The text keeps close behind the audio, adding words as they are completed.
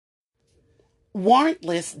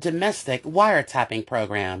Warrantless domestic wiretapping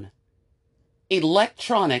program,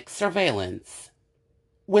 electronic surveillance,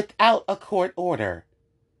 without a court order,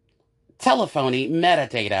 telephony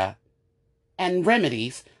metadata, and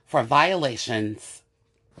remedies for violations.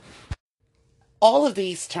 All of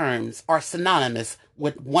these terms are synonymous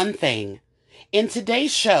with one thing. In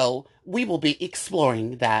today's show, we will be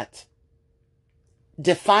exploring that.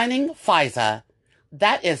 Defining Fisa,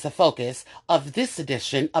 that is the focus of this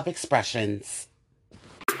edition of Expressions.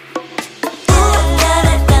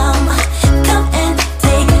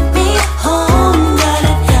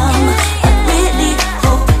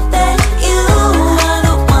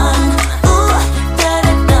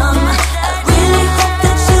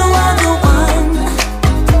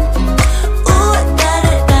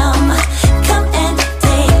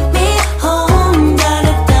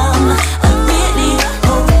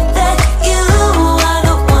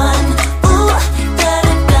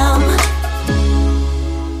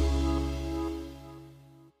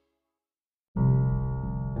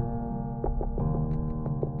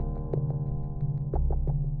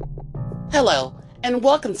 Hello, and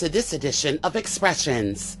welcome to this edition of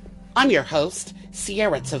Expressions. I'm your host,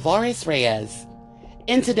 Sierra Tavares Reyes.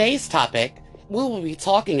 In today's topic, we will be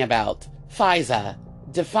talking about FISA,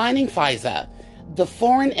 defining FISA, the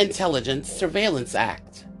Foreign Intelligence Surveillance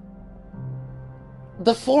Act.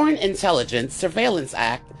 The Foreign Intelligence Surveillance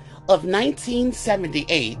Act of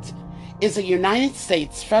 1978 is a United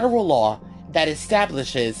States federal law that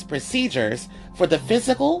establishes procedures for the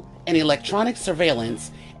physical and electronic surveillance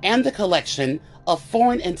and the collection of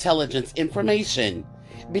foreign intelligence information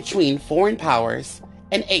between foreign powers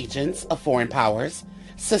and agents of foreign powers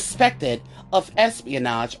suspected of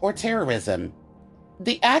espionage or terrorism.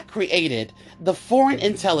 The Act created the Foreign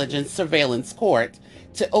Intelligence Surveillance Court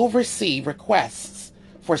to oversee requests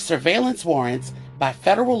for surveillance warrants by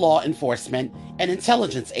federal law enforcement and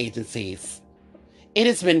intelligence agencies. It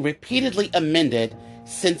has been repeatedly amended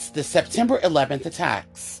since the September 11th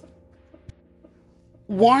attacks.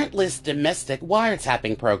 Warrantless domestic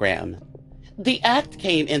wiretapping program. The act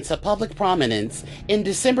came into public prominence in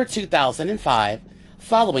December 2005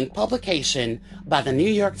 following publication by the New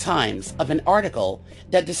York Times of an article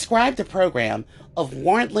that described a program of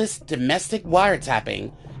warrantless domestic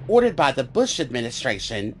wiretapping ordered by the Bush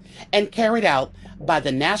administration and carried out by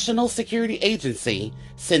the National Security Agency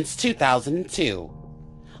since 2002.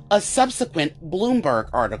 A subsequent Bloomberg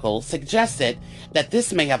article suggested that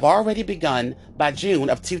this may have already begun by June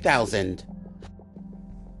of 2000.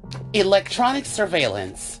 Electronic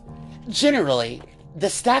surveillance. Generally, the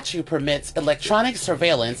statute permits electronic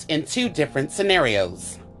surveillance in two different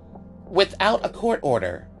scenarios. Without a court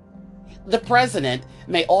order, the President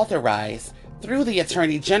may authorize, through the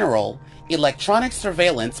Attorney General, electronic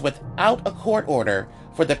surveillance without a court order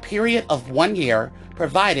for the period of 1 year,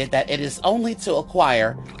 provided that it is only to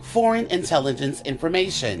acquire foreign intelligence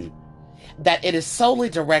information, that it is solely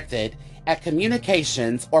directed at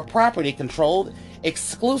communications or property controlled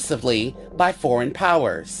exclusively by foreign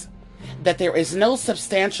powers, that there is no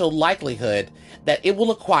substantial likelihood that it will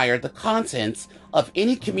acquire the contents of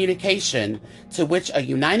any communication to which a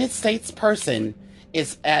United States person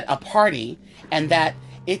is at a party, and that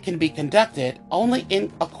it can be conducted only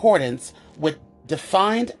in accordance with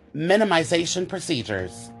defined minimization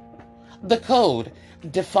procedures. The Code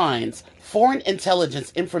defines foreign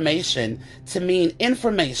intelligence information to mean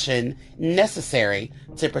information necessary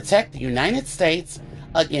to protect the United States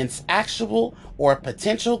against actual or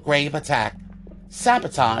potential grave attack,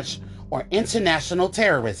 sabotage, or international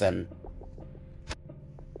terrorism.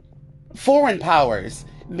 Foreign powers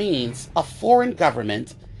means a foreign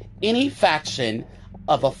government, any faction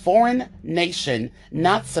of a foreign nation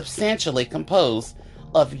not substantially composed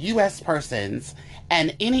of U.S. persons,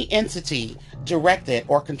 and any entity directed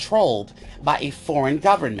or controlled by a foreign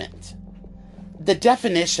government. The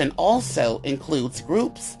definition also includes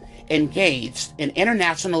groups engaged in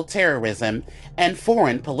international terrorism and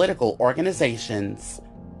foreign political organizations.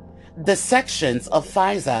 The sections of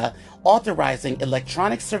FISA authorizing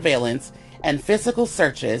electronic surveillance and physical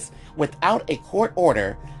searches without a court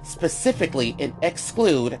order specifically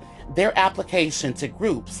exclude their application to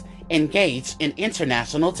groups engaged in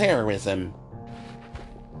international terrorism.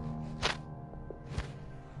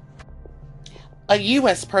 A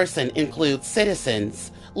U.S. person includes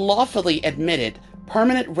citizens, lawfully admitted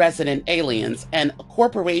permanent resident aliens, and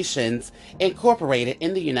corporations incorporated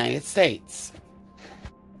in the United States.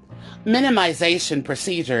 Minimization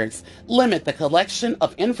procedures limit the collection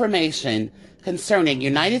of information concerning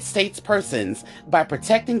United States persons by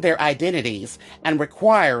protecting their identities and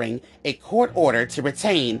requiring a court order to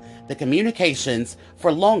retain the communications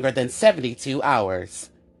for longer than 72 hours.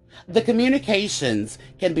 The communications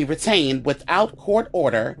can be retained without court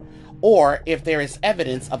order, or if there is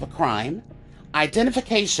evidence of a crime.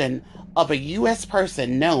 Identification of a U.S.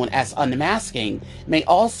 person known as unmasking may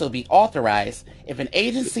also be authorized if an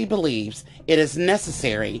agency believes it is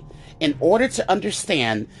necessary in order to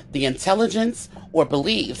understand the intelligence or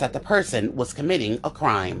believes that the person was committing a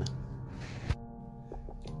crime.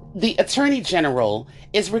 The Attorney General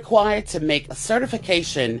is required to make a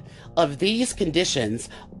certification of these conditions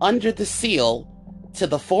under the seal to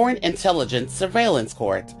the Foreign Intelligence Surveillance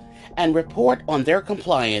Court and report on their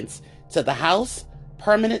compliance to the House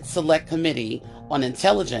Permanent Select Committee on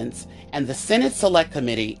Intelligence and the Senate Select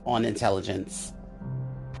Committee on Intelligence.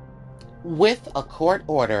 With a court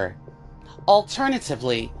order.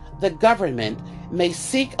 Alternatively, the government may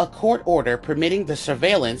seek a court order permitting the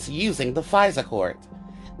surveillance using the Fisa court.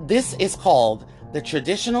 This is called the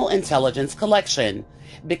traditional intelligence collection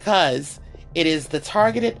because it is the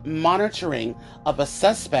targeted monitoring of a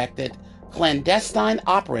suspected clandestine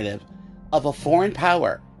operative of a foreign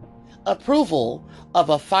power. Approval of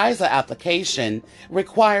a Fisa application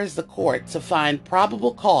requires the court to find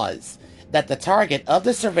probable cause that the target of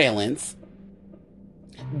the surveillance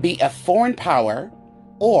be a foreign power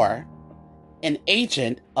or an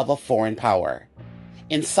agent of a foreign power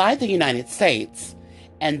inside the United States,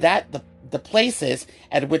 and that the places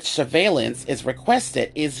at which surveillance is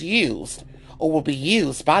requested is used or will be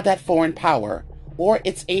used by that foreign power or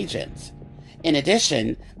its agent. In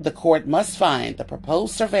addition, the court must find the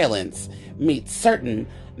proposed surveillance meets certain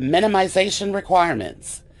minimization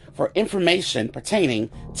requirements for information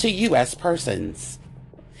pertaining to U.S. persons.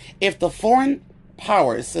 If the foreign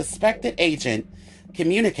power's suspected agent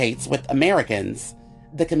communicates with Americans,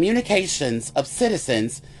 the communications of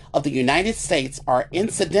citizens of the United States are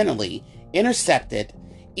incidentally intercepted,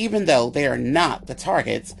 even though they are not the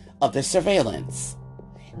targets of the surveillance.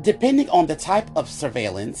 Depending on the type of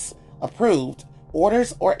surveillance, approved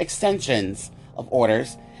orders or extensions of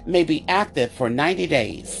orders may be active for 90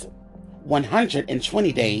 days,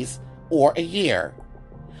 120 days, or a year.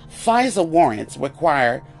 Fisa warrants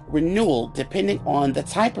require renewal depending on the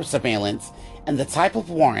type of surveillance and the type of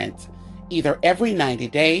warrant, either every 90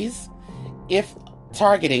 days if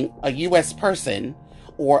targeting a U.S. person,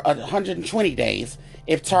 or 120 days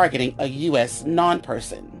if targeting a U.S.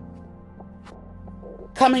 non-person.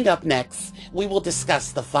 Coming up next, we will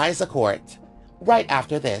discuss the Fisa court right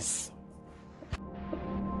after this.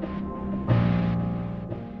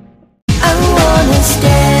 I wanna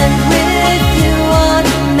stand with you on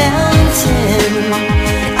a mountain.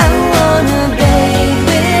 I wanna bathe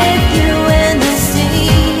with you in the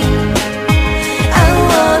sea. I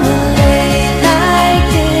wanna lay like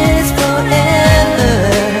this forever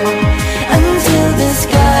until the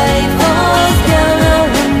sky falls down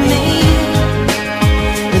over me.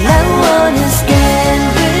 Well, I wanna stand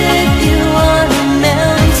with you on a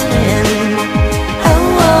mountain. I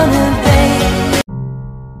wanna bathe.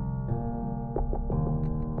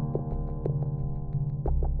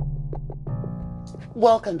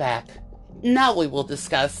 Welcome back. Now we will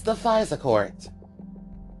discuss the Fisa court.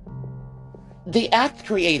 The act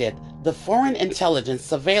created the Foreign Intelligence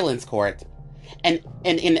Surveillance Court and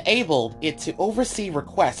enabled it to oversee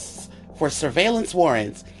requests for surveillance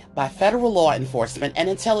warrants by federal law enforcement and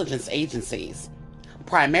intelligence agencies,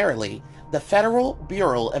 primarily the Federal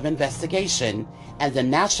Bureau of Investigation and the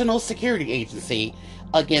National Security Agency,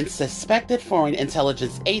 against suspected foreign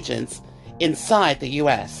intelligence agents inside the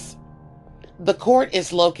U.S. The court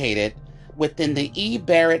is located within the E.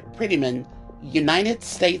 Barrett Prettyman United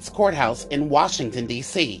States Courthouse in Washington,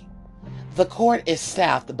 D.C. The court is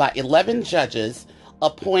staffed by 11 judges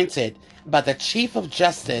appointed by the Chief of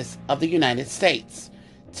Justice of the United States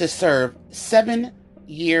to serve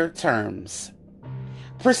 7-year terms.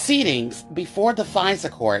 Proceedings before the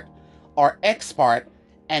Fisa court are ex parte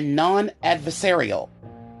and non-adversarial.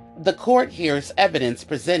 The court hears evidence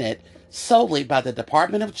presented solely by the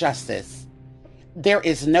Department of Justice. There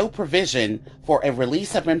is no provision for a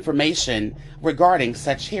release of information regarding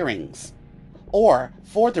such hearings, or,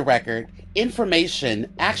 for the record,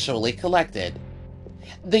 information actually collected.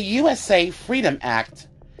 The USA Freedom Act,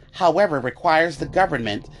 however, requires the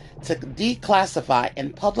government to declassify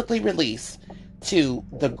and publicly release, to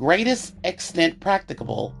the greatest extent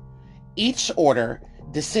practicable, each order,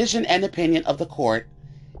 decision, and opinion of the court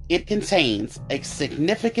it contains a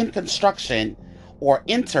significant construction or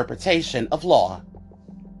interpretation of law.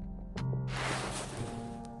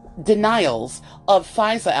 Denials of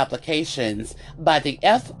Fisa applications by the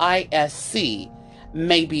FISC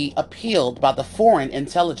may be appealed by the Foreign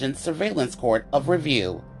Intelligence Surveillance Court of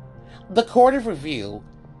Review. The Court of Review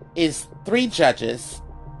is 3 judges,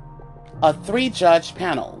 a 3-judge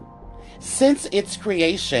panel. Since its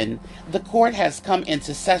creation, the court has come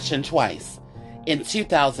into session twice, in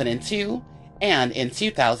 2002 and in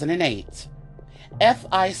 2008.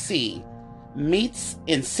 FIC meets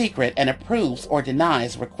in secret and approves or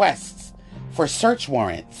denies requests for search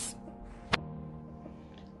warrants.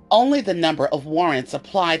 Only the number of warrants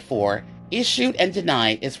applied for, issued, and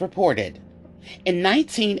denied is reported. In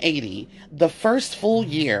 1980, the first full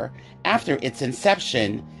year after its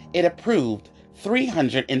inception, it approved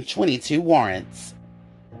 322 warrants.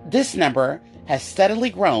 This number has steadily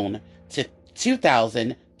grown to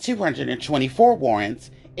 2,224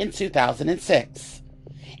 warrants in 2006.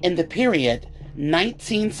 In the period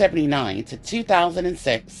 1979 to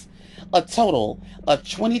 2006, a total of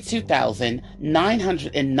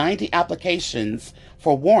 22,990 applications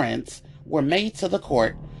for warrants were made to the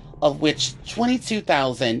court, of which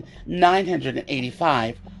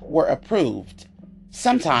 22,985 were approved,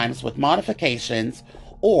 sometimes with modifications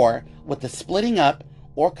or with the splitting up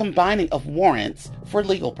or combining of warrants for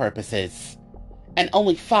legal purposes, and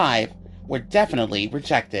only 5 were definitely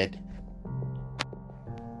rejected.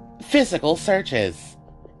 Physical searches.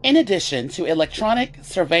 In addition to electronic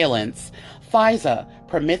surveillance, FISA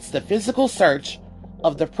permits the physical search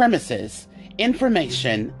of the premises,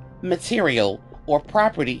 information, material, or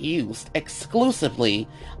property used exclusively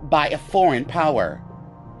by a foreign power.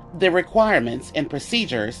 The requirements and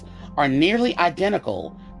procedures are nearly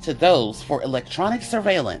identical to those for electronic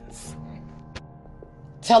surveillance.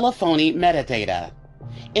 Telephony metadata.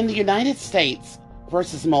 In the United States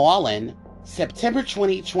versus Moalen, September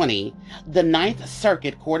 2020, the Ninth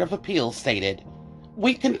Circuit Court of Appeals stated,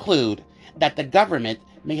 "We conclude that the government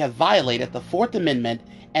may have violated the Fourth Amendment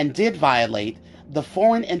and did violate the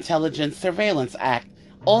Foreign Intelligence Surveillance Act,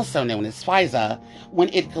 also known as FISA, when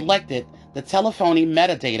it collected the telephony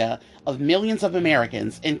metadata of millions of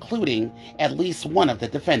Americans, including at least one of the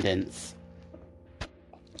defendants."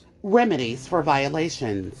 Remedies for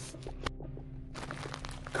violations.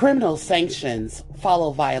 Criminal sanctions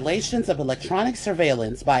follow violations of electronic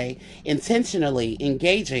surveillance by intentionally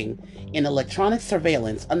engaging in electronic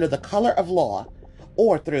surveillance under the color of law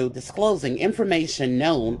or through disclosing information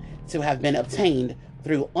known to have been obtained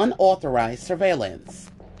through unauthorized surveillance.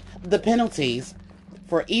 The penalties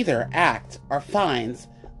for either act are fines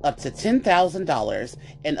up to $10,000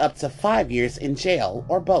 and up to 5 years in jail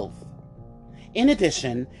or both. In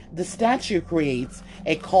addition, the statute creates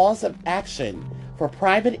a cause of action for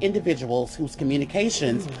private individuals whose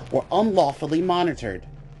communications were unlawfully monitored.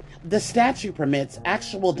 The statute permits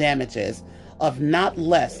actual damages of not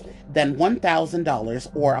less than $1,000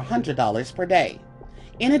 or $100 per day.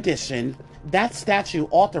 In addition, that statute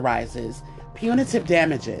authorizes punitive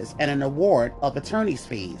damages and an award of attorney's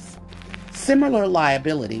fees. Similar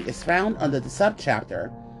liability is found under the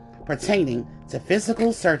subchapter pertaining to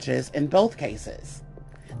physical searches in both cases.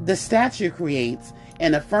 The statute creates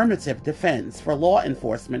an affirmative defense for law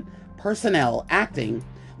enforcement personnel acting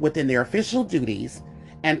within their official duties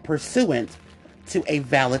and pursuant to a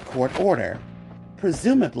valid court order.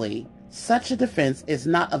 Presumably, such a defense is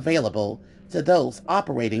not available to those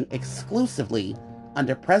operating exclusively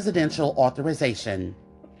under presidential authorization.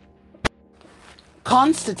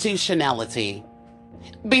 Constitutionality.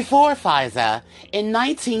 Before FISA, in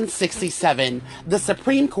 1967, the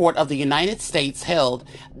Supreme Court of the United States held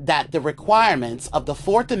that the requirements of the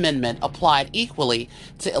Fourth Amendment applied equally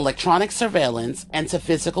to electronic surveillance and to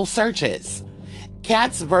physical searches.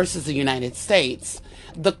 Katz versus the United States,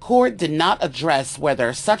 the court did not address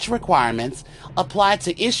whether such requirements applied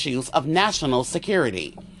to issues of national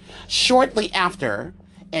security. Shortly after,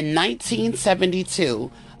 in 1972,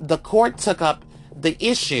 the court took up the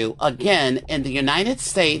issue again in the United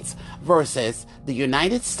States versus the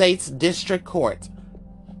United States District Court,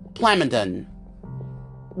 Plamondon,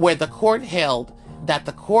 where the court held that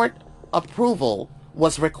the court approval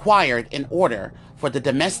was required in order for the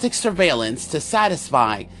domestic surveillance to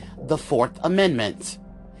satisfy the Fourth Amendment.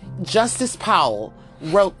 Justice Powell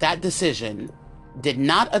wrote that decision did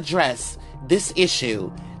not address this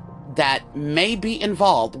issue that may be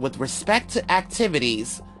involved with respect to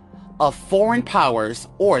activities of foreign powers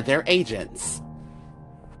or their agents.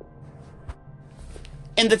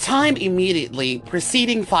 In the time immediately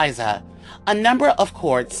preceding FISA, a number of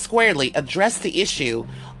courts squarely addressed the issue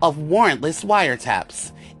of warrantless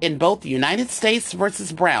wiretaps in both United States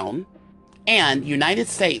versus Brown and United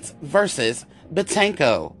States versus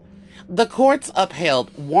Betanco. The courts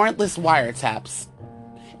upheld warrantless wiretaps.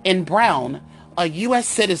 In Brown, a U.S.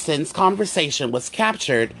 citizen's conversation was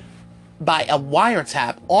captured by a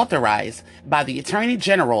wiretap authorized by the Attorney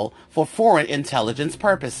General for foreign intelligence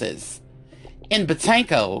purposes. In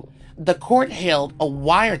Batanco, the court held a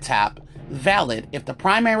wiretap valid if the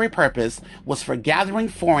primary purpose was for gathering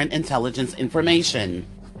foreign intelligence information.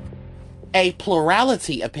 A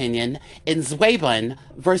plurality opinion in Zweben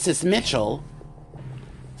versus Mitchell,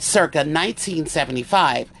 circa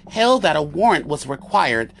 1975, held that a warrant was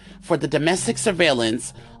required for the domestic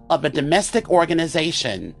surveillance of a domestic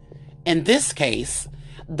organization. In this case,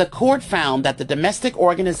 the court found that the domestic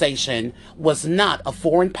organization was not a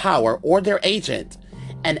foreign power or their agent,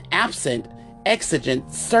 and absent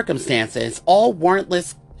exigent circumstances, all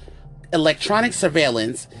warrantless electronic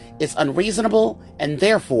surveillance is unreasonable and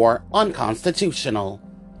therefore unconstitutional.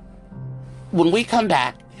 When we come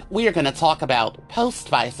back, we are going to talk about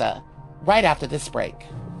post-Fisa right after this break.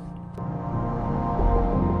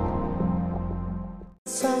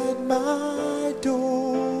 Outside my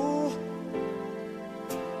door.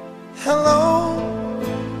 Hello,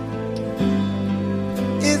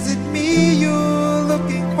 is it me you're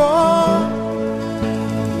looking for?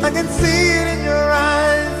 I can see it in your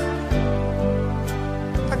eyes,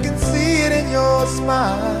 I can see it in your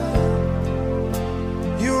smile.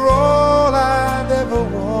 You're all I've ever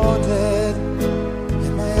wanted,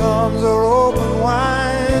 and my arms are open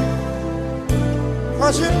wide.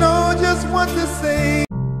 'Cause you know just what to say.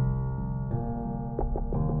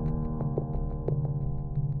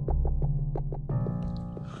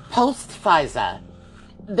 Post-Fisa,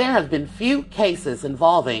 there have been few cases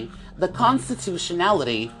involving the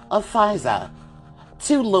constitutionality of Fisa.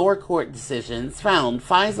 2 lower court decisions found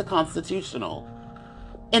Fisa constitutional.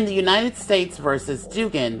 In the United States versus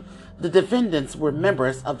Dugan, the defendants were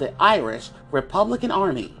members of the Irish Republican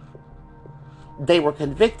Army. They were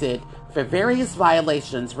convicted for various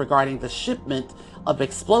violations regarding the shipment of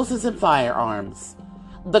explosives and firearms.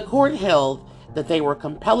 The court held that they were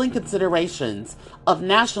compelling considerations of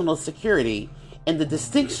national security in the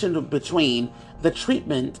distinction between the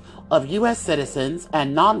treatment of U.S. citizens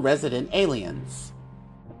and non-resident aliens.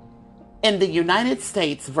 In the United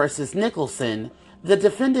States versus Nicholson, the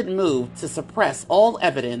defendant moved to suppress all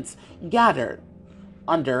evidence gathered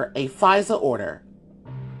under a FISA order.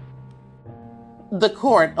 The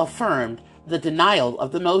court affirmed the denial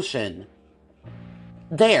of the motion.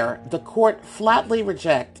 There, the court flatly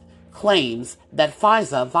rejected claims that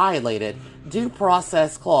FISA violated due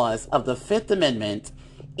process clause of the Fifth Amendment,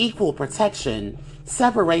 equal protection,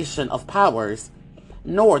 separation of powers,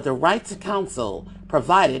 nor the right to counsel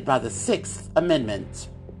provided by the Sixth Amendment.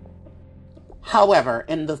 However,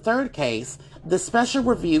 in the third case, the Special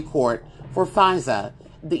Review Court for FISA,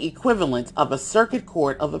 the equivalent of a Circuit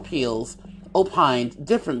Court of Appeals, opined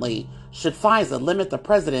differently should FISA limit the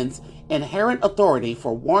president's inherent authority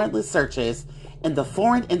for warrantless searches in the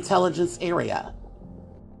foreign intelligence area.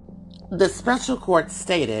 The special court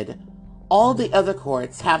stated, all the other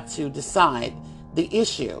courts have to decide the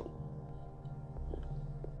issue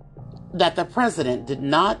that the president did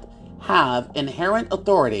not have inherent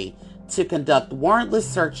authority to conduct warrantless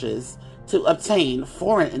searches to obtain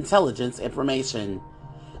foreign intelligence information.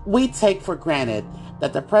 We take for granted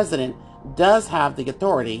that the president does have the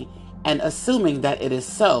authority, and assuming that it is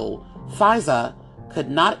so, FISA could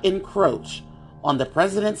not encroach on the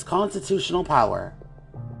president's constitutional power.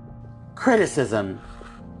 Criticism.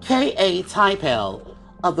 K.A. Typel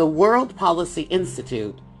of the World Policy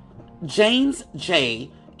Institute, James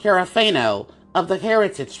J. Carafano of the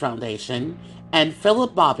Heritage Foundation, and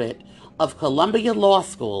Philip Bobbitt of Columbia Law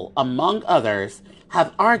School, among others,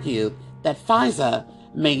 have argued that FISA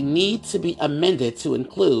may need to be amended to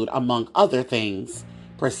include, among other things,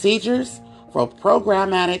 procedures for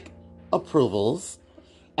programmatic approvals,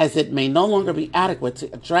 as it may no longer be adequate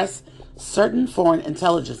to address certain foreign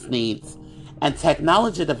intelligence needs and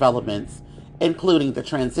technology developments, including the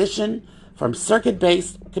transition from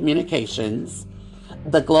circuit-based communications,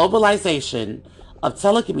 the globalization of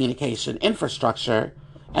telecommunication infrastructure,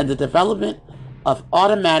 and the development of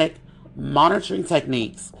automatic monitoring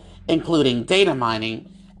techniques, including data mining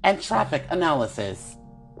and traffic analysis.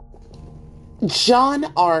 John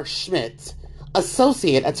R. Schmidt,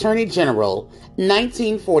 Associate Attorney General,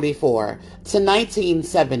 1944 to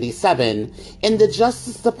 1977, in the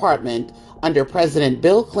Justice Department under President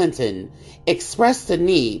Bill Clinton, expressed the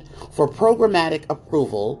need for programmatic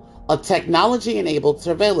approval of technology-enabled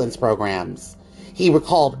surveillance programs. He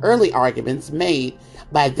recalled early arguments made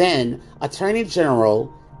by then Attorney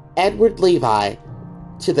General Edward Levi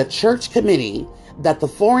to the Church Committee that the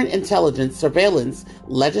foreign intelligence surveillance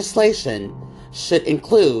legislation should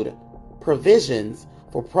include provisions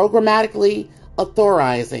for programmatically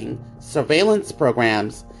authorizing surveillance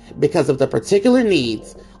programs because of the particular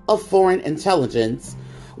needs of foreign intelligence,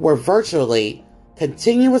 where virtually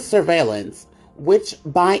continuous surveillance, which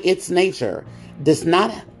by its nature does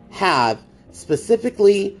not have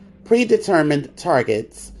specifically predetermined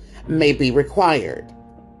targets, may be required.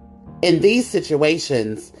 In these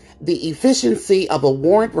situations, the efficiency of a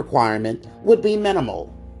warrant requirement would be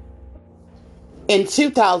minimal. In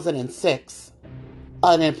 2006,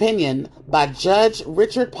 an opinion by Judge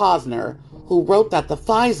Richard Posner, who wrote that the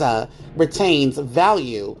FISA retains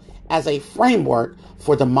value as a framework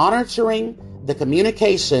for the monitoring the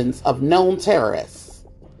communications of known terrorists,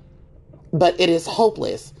 but it is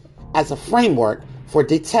hopeless as a framework for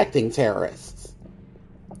detecting terrorists.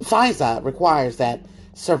 FISA requires that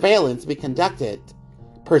surveillance be conducted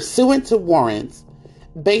pursuant to warrants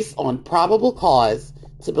based on probable cause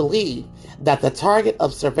to believe that the target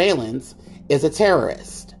of surveillance is a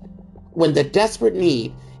terrorist, when the desperate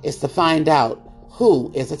need is to find out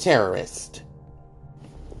who is a terrorist.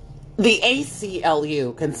 The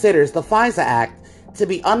ACLU considers the FISA Act to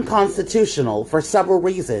be unconstitutional for several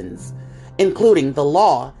reasons, including the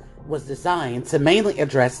law was designed to mainly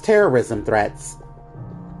address terrorism threats,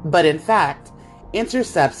 but in fact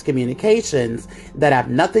intercepts communications that have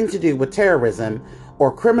nothing to do with terrorism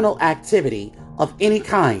or criminal activity of any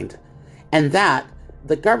kind, and that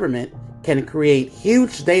the government can create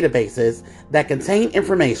huge databases that contain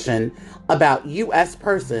information about U.S.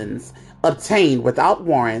 persons obtained without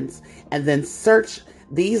warrants and then search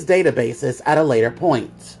these databases at a later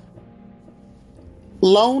point.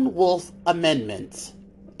 Lone Wolf Amendment.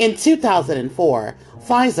 In 2004,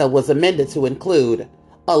 FISA was amended to include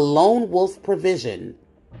a lone wolf provision.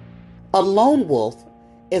 A lone wolf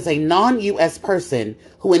is a non-U.S. person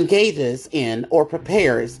who engages in or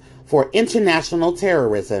prepares for international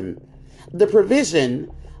terrorism. The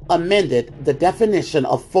provision amended the definition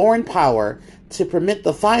of foreign power to permit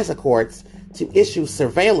the FISA courts to issue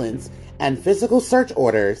surveillance and physical search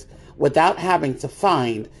orders without having to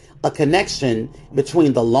find a connection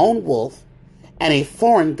between the lone wolf and a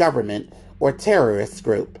foreign government or terrorist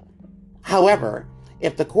group. However,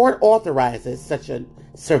 if the court authorizes such a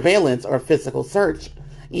surveillance or physical search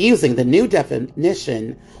using the new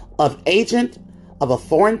definition of agent of a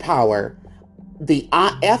foreign power, the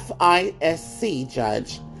FISC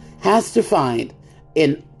judge has to find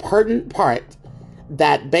in pertinent part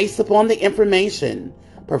that based upon the information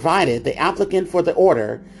provided the applicant for the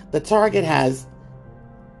order, the target had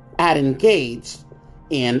engaged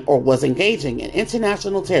in or was engaging in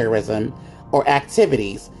international terrorism or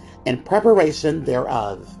activities in preparation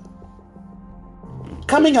thereof.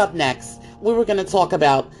 Coming up next, we were going to talk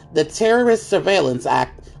about the Terrorist Surveillance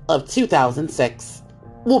Act of 2006.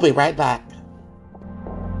 We'll be right back.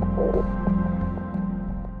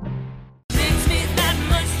 Makes me that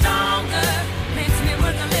much stronger, makes me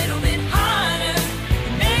work a little bit harder,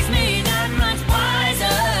 makes me that much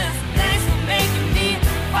wiser. Thanks for making me a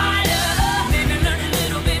fighter. Made me learn a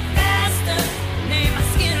little bit faster, made my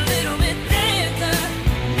skin a little bit thicker,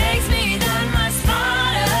 makes me that much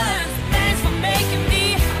smarter. Thanks for making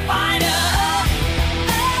me a fighter.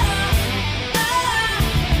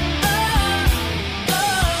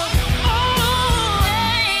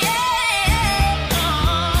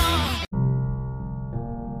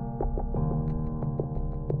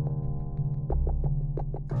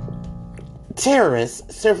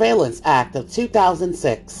 Terrorist Surveillance Act of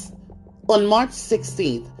 2006. On March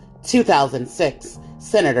 16, 2006,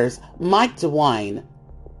 Senators Mike DeWine,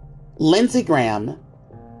 Lindsey Graham,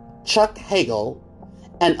 Chuck Hagel,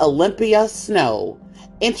 and Olympia Snowe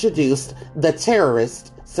introduced the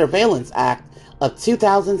Terrorist Surveillance Act of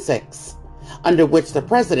 2006, under which the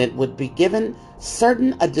president would be given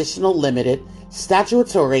certain additional limited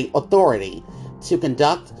statutory authority to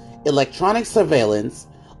conduct electronic surveillance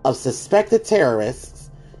of suspected terrorists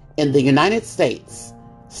in the United States,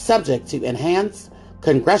 subject to enhanced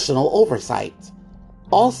congressional oversight.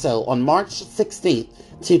 Also, on March 16,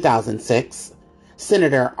 2006,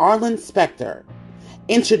 Senator Arlen Specter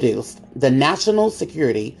introduced the National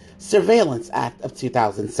Security Surveillance Act of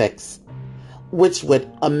 2006, which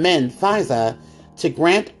would amend FISA to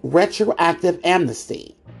grant retroactive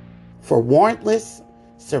amnesty for warrantless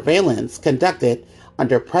surveillance conducted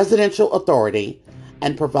under presidential authority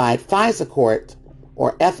and provide FISA court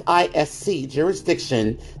or FISC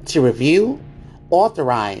jurisdiction to review,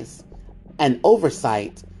 authorize, and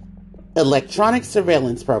oversight electronic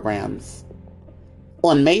surveillance programs.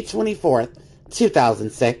 On May 24,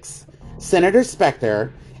 2006, Senator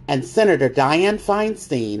Specter and Senator Dianne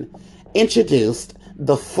Feinstein introduced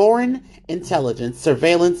the Foreign Intelligence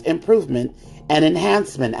Surveillance Improvement and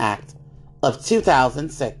Enhancement Act of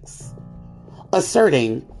 2006,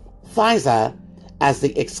 asserting Fisa as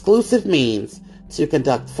the exclusive means to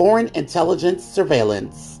conduct foreign intelligence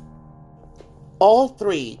surveillance. All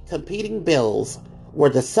three competing bills were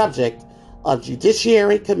the subject of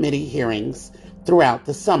Judiciary Committee hearings throughout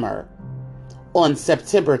the summer. On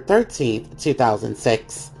September 13,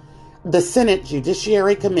 2006, the Senate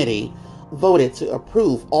Judiciary Committee voted to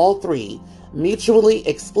approve all three mutually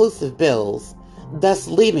exclusive bills, thus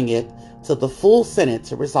leaving it to the full Senate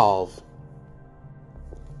to resolve.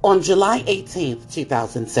 On July 18,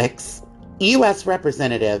 2006, U.S.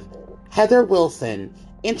 Representative Heather Wilson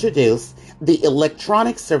introduced the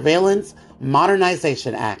Electronic Surveillance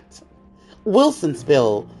Modernization Act. Wilson's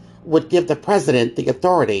bill would give the president the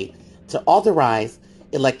authority to authorize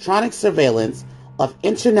electronic surveillance of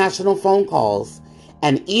international phone calls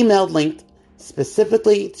and email linked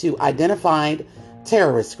specifically to identified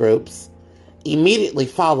terrorist groups immediately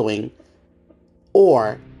following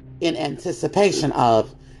or in anticipation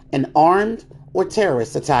of an armed or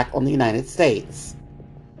terrorist attack on the United States.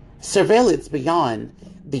 Surveillance beyond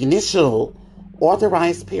the initial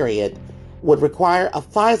authorized period would require a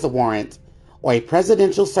FISA warrant or a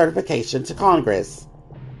presidential certification to Congress.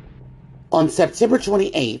 On September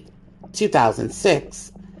 28,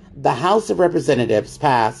 2006, the House of Representatives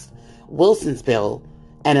passed Wilson's bill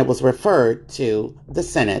and it was referred to the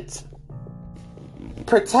Senate.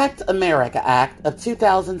 Protect America Act of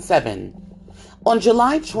 2007. On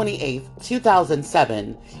July 28,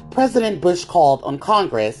 2007, President Bush called on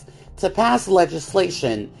Congress to pass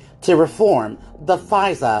legislation to reform the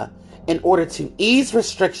FISA in order to ease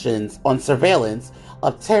restrictions on surveillance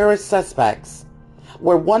of terrorist suspects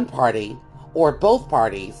where one party or both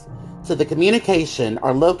parties to the communication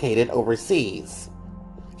are located overseas.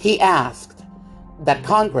 He asked that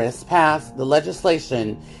Congress pass the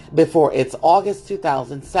legislation before its August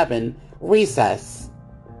 2007 recess.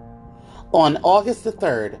 On August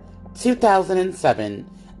 3, 2007,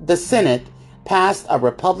 the Senate passed a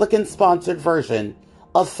Republican-sponsored version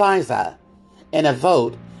of FISA in a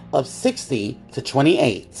vote of 60 to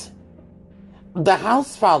 28. The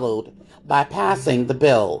House followed by passing the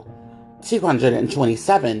bill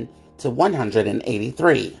 227 to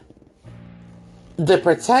 183. The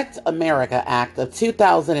Protect America Act of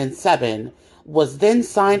 2007 was then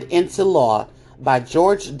signed into law by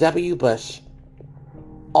George W. Bush,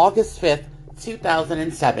 August 5,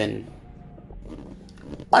 2007.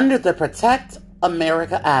 Under the Protect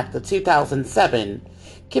America Act of 2007,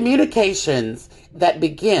 communications that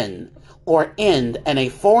begin or end in a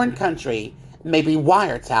foreign country may be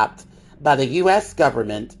wiretapped by the U.S.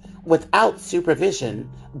 government without supervision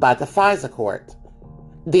by the FISA court.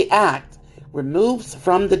 The Act removes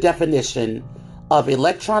from the definition of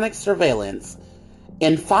electronic surveillance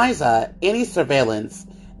in FISA any surveillance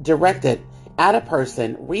directed at a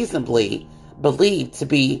person reasonably believed to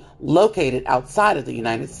be located outside of the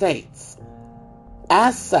United States.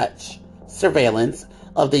 As such, surveillance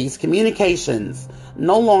of these communications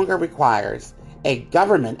no longer requires a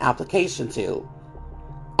government application to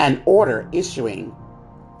an order issuing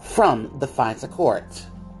from the FISA court.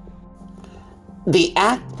 The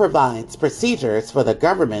Act provides procedures for the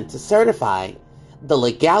government to certify the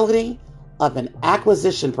legality of an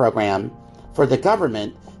acquisition program for the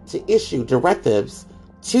government to issue directives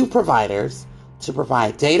to providers to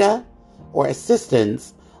provide data or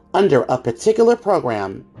assistance under a particular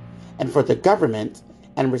program, and for the government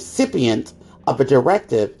and recipient of a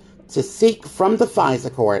directive to seek from the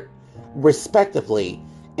FISA court, respectively,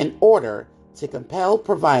 in order to compel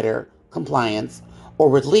provider compliance or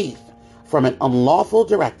relief from an unlawful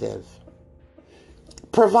directive.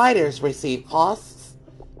 Providers receive costs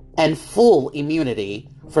and full immunity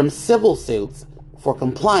from civil suits for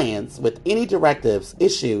compliance with any directives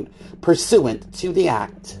issued pursuant to the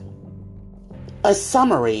Act. A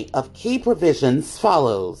summary of key provisions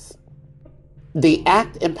follows. The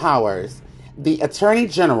Act empowers the Attorney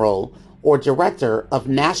General or Director of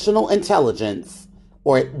National Intelligence,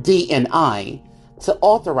 or DNI, to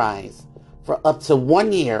authorize for up to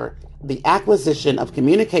 1 year the acquisition of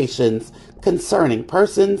communications concerning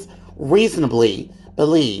persons reasonably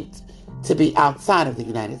believed to be outside of the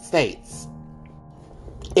United States.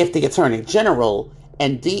 If the Attorney General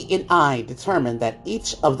and DNI determine that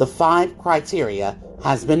each of the 5 criteria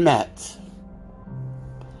has been met.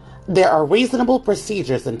 There are reasonable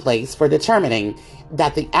procedures in place for determining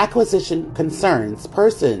that the acquisition concerns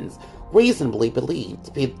persons reasonably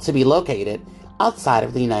believed to be located outside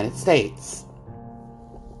of the United States.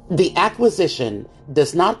 The acquisition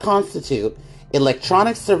does not constitute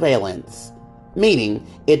electronic surveillance, meaning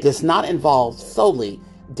it does not involve solely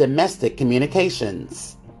domestic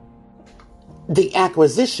communications. The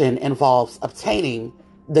acquisition involves obtaining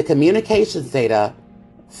the communications data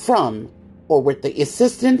from or with the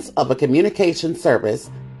assistance of a communication service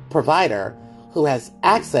provider who has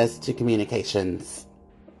access to communications.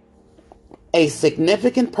 A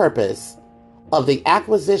significant purpose of the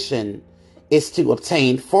acquisition is to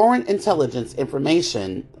obtain foreign intelligence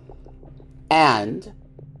information, and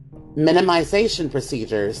minimization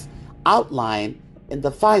procedures outlined in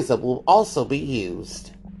the Fisa will also be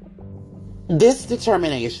used. This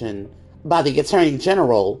determination by the Attorney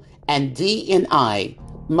General and DNI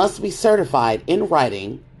must be certified in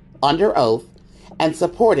writing, under oath, and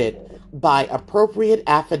supported by appropriate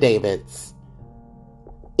affidavits.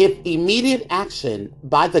 If immediate action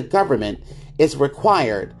by the government is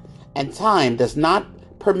required and time does not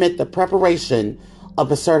permit the preparation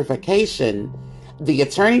of a certification, the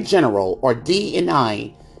Attorney General or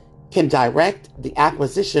DNI can direct the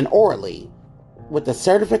acquisition orally, with the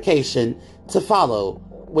certification to follow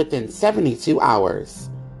within 72 hours.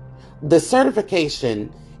 The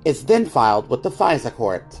certification is then filed with the FISA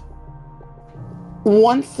court.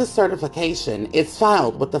 Once the certification is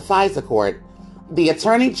filed with the FISA court, the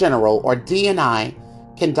Attorney General or DNI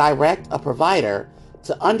can direct a provider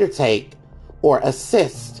to undertake or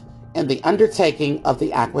assist in the undertaking of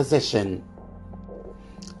the acquisition.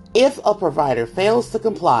 If a provider fails to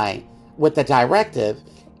comply with the directive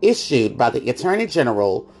issued by the Attorney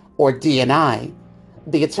General or DNI,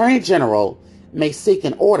 the Attorney General may seek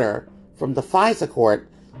an order from the FISA court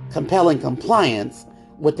compelling compliance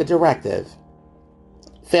with the directive.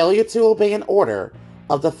 Failure to obey an order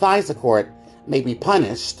of the FISA court may be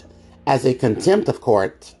punished as a contempt of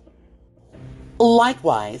court.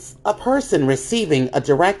 Likewise, a person receiving a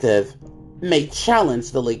directive may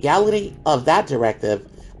challenge the legality of that directive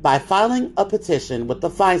by filing a petition with the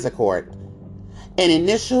FISA court. An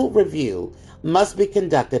initial review must be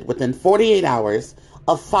conducted within 48 hours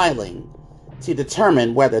of filing to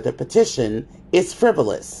determine whether the petition is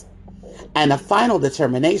frivolous, and a final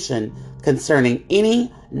determination concerning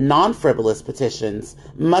any non-frivolous petitions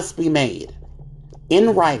must be made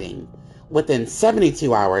in writing within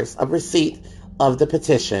 72 hours of receipt of the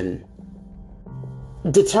petition.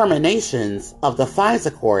 Determinations of the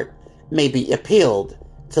FISA court may be appealed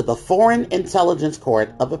to the Foreign Intelligence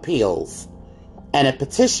Court of Appeals, and a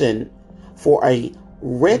petition for a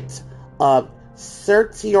writ of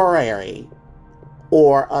certiorari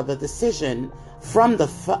or of a decision from the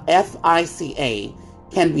FICA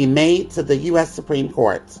can be made to the U.S. Supreme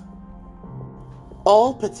Court.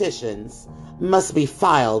 All petitions must be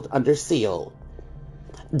filed under seal.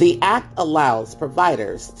 The Act allows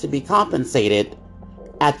providers to be compensated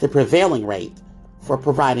at the prevailing rate for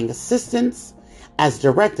providing assistance as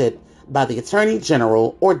directed by the Attorney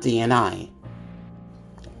General or DNI.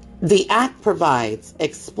 The Act provides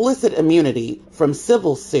explicit immunity from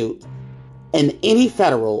civil suit in any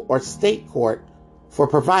federal or state court for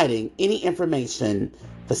providing any information,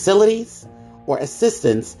 facilities, or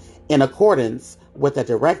assistance in accordance with a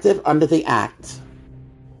directive under the Act.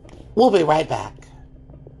 We'll be right back.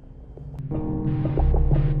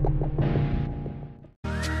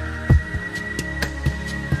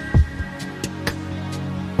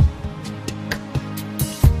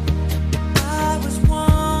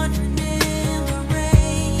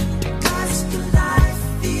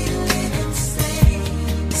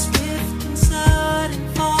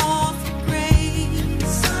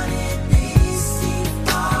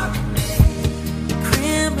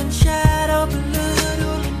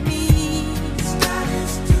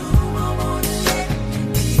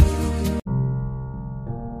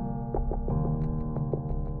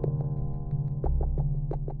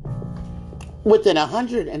 Within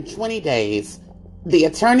 120 days, the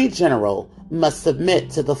Attorney General must submit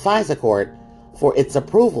to the FISA court for its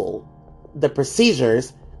approval the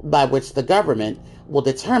procedures by which the government will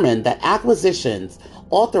determine that acquisitions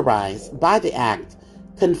authorized by the Act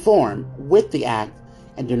conform with the Act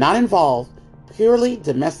and do not involve purely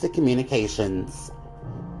domestic communications.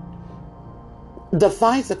 The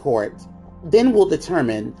FISA court then will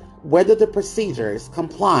determine whether the procedures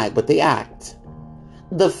comply with the Act.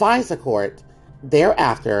 The FISA court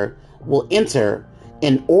thereafter will enter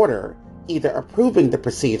an order either approving the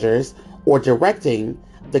procedures or directing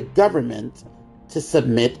the government to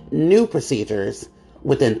submit new procedures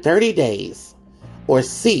within 30 days or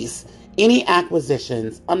cease any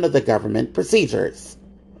acquisitions under the government procedures.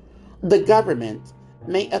 The government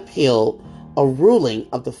may appeal a ruling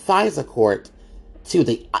of the FISA court to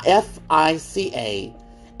the FICA,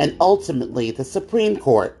 and ultimately the Supreme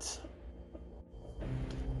Court.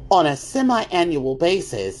 On a semi-annual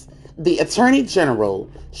basis, the Attorney General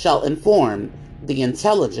shall inform the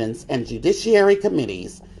Intelligence and Judiciary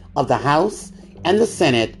Committees of the House and the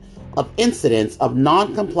Senate of incidents of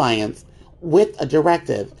non-compliance with a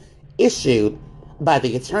directive issued by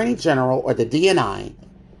the Attorney General or the DNI,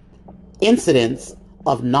 incidents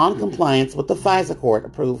of non-compliance with the Fisa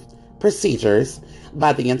court-approved procedures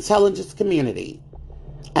by the intelligence community,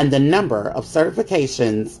 and the number of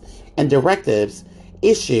certifications and directives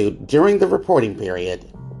issued during the reporting period.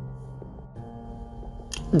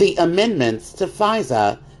 The amendments to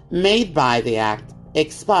Fisa made by the Act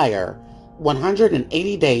expire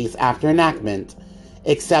 180 days after enactment,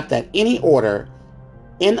 except that any order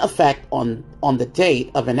in effect on the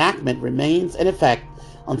date of enactment remains in effect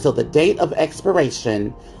until the date of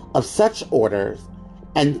expiration of such orders,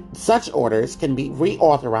 and such orders can be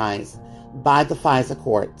reauthorized by the Fisa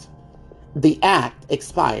court. The Act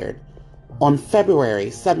expired on February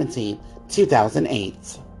 17,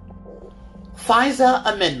 2008. Fisa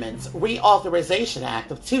Amendments Reauthorization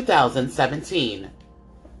Act of 2017.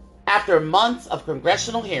 After months of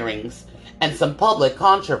congressional hearings and some public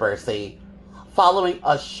controversy, following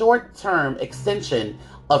a short-term extension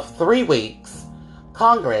of 3 weeks,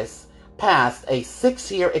 Congress passed a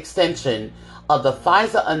 6-year extension of the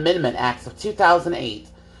Fisa Amendment Acts of 2008,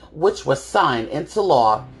 which was signed into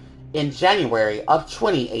law in January of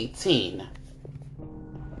 2018.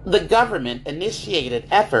 The government initiated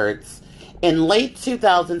efforts in late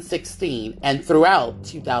 2016 and throughout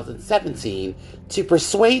 2017 to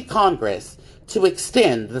persuade Congress to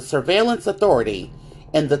extend the surveillance authority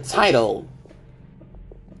in the Title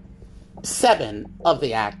VII of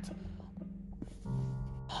the Act,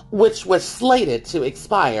 which was slated to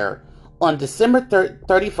expire on December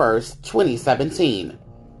 31st, 2017.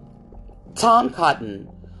 Tom Cotton,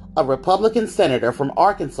 a Republican senator from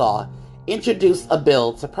Arkansas, introduced a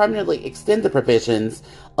bill to permanently extend the provisions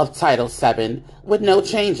of Title VII with no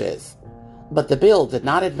changes, but the bill did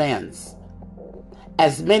not advance,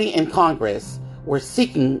 as many in Congress were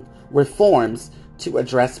seeking reforms to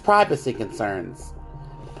address privacy concerns.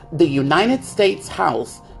 The United States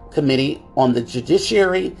House Committee on the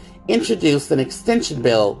Judiciary introduced an extension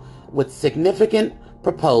bill with significant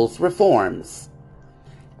proposed reforms,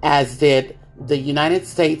 as did the United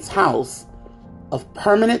States House of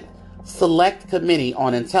Permanent Select Committee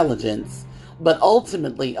on Intelligence, but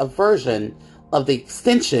ultimately a version of the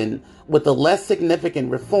extension with the less significant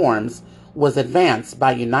reforms was advanced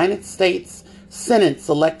by United States Senate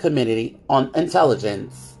Select Committee on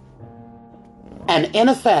Intelligence. And in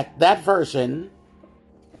effect, that version,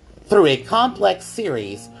 through a complex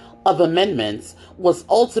series of amendments, was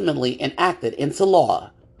ultimately enacted into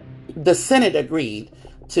law. The Senate agreed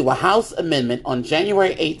to a House amendment on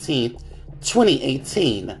January 18,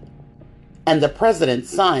 2018, and the President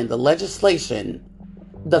signed the legislation.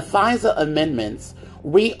 The Fisa Amendments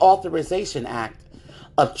Reauthorization Act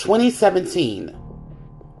of 2017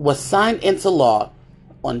 was signed into law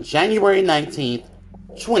on January 19,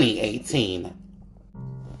 2018.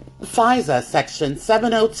 Fisa Section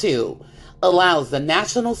 702 allows the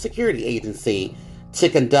National Security Agency to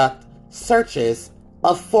conduct searches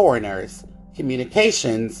of foreigners'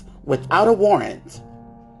 communications without a warrant.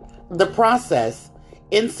 The process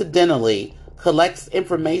incidentally collects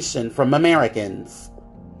information from Americans.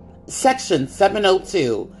 Section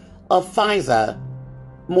 702 of Fisa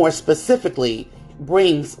more specifically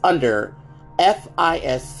brings under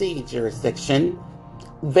FISC jurisdiction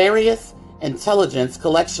various intelligence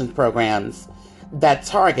collection programs that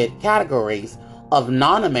target categories of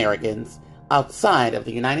non-Americans outside of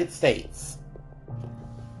the United States.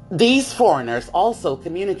 These foreigners also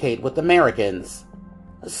communicate with Americans,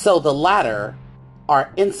 so the latter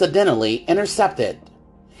are incidentally intercepted.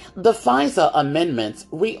 The Fisa Amendments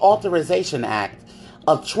Reauthorization Act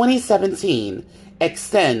of 2017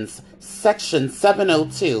 extends Section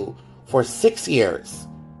 702 for 6 years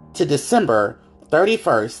to December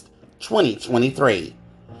 31st, 2023,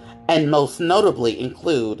 and most notably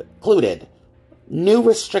included new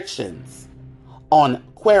restrictions on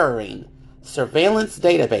querying surveillance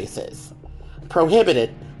databases,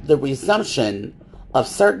 prohibited the resumption of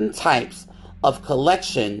certain types of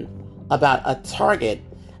collection about a target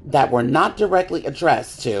that were not directly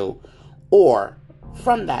addressed to or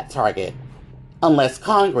from that target, unless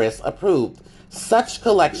Congress approved such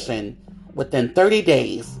collection within 30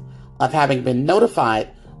 days of having been notified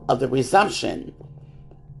of the resumption,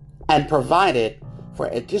 and provided for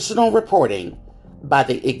additional reporting by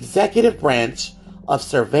the executive branch of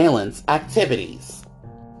surveillance activities.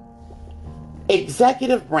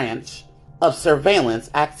 Executive branch of surveillance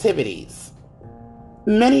activities.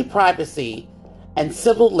 Many privacy and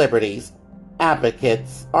civil liberties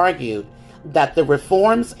advocates argued that the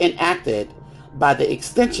reforms enacted by the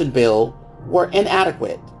extension bill were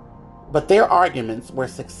inadequate, but their arguments were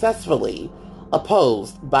successfully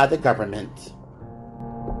opposed by the government.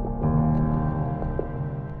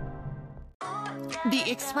 The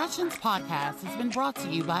Expressions podcast has been brought to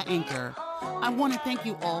you by Anchor. I want to thank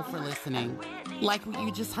you all for listening. Like what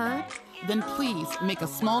you just heard? Then please make a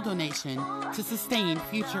small donation to sustain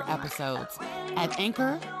future episodes at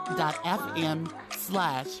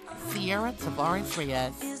anchor.fm/Sierra Tavares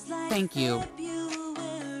Reyes. Thank you.